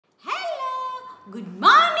Good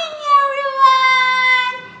morning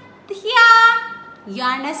everyone. Here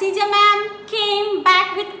your Nasija ma'am came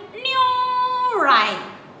back with new rhyme.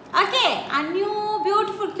 Okay, a new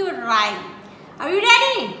beautiful cute rhyme. Are you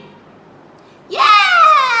ready?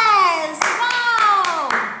 Yes! Wow!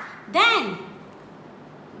 Then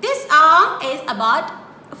this song is about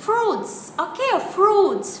fruits. Okay,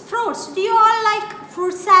 fruits. Do you all like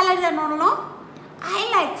fruit salad and all? No? I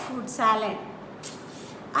like fruit salad.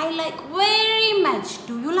 I like very much.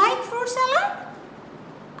 Do you like fruit salad?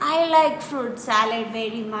 I like fruit salad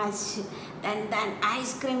very much. Then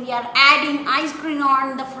ice cream. We are adding ice cream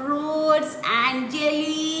on the fruits and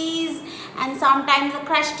jellies and sometimes the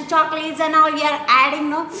crushed chocolates and all we are adding.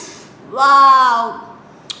 No? Wow.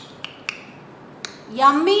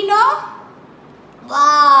 Yummy, no?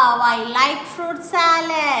 Wow, I like fruit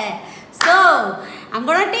salad. So, I'm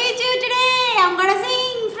going to teach you today. I'm going to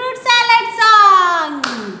sing fruit salad song.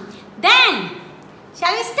 Then,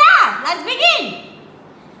 shall we start? Let's begin.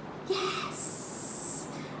 Yes.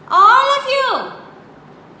 All of you,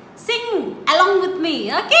 sing along with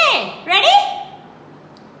me. Okay, ready?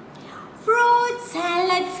 Fruit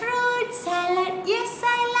salad, yes I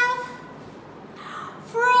love.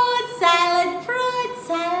 Fruit salad,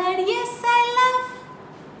 yes I love.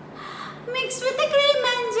 Mix with the cream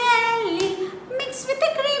and jelly,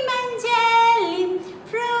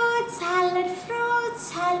 fruit salad,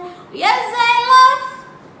 yes I love.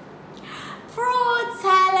 Fruit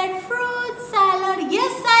salad,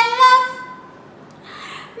 yes I love.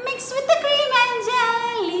 Mix with the cream and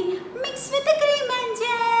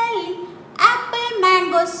jelly, apple,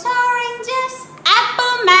 mangoes,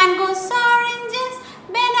 oranges,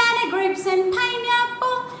 banana, grapes and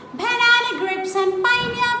pineapple,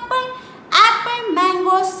 apple,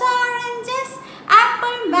 mangoes, oranges,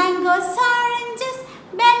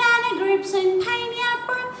 banana,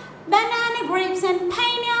 grapes and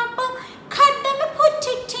pineapple, cut them and put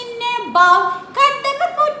it in a bowl,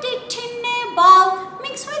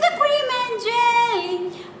 mix with the cream and jelly,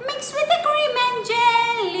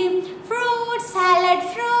 fruit salad,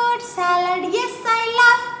 yes I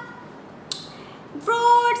love.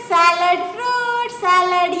 Fruit salad,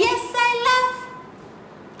 yes I love.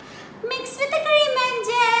 Mix with the cream and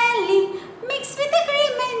jelly,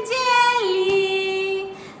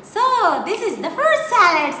 So, this is the fruit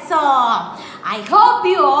salad song. I hope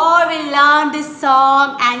you all will learn this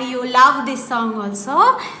song and you love this song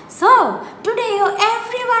also. So, today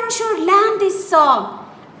everyone should learn this song.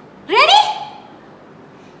 Ready?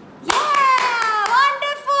 Yeah,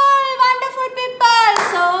 wonderful people.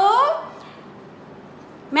 So,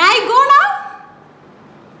 may I go now?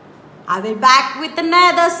 I will back with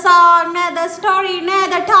another song, another story,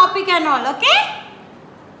 another topic and all, okay?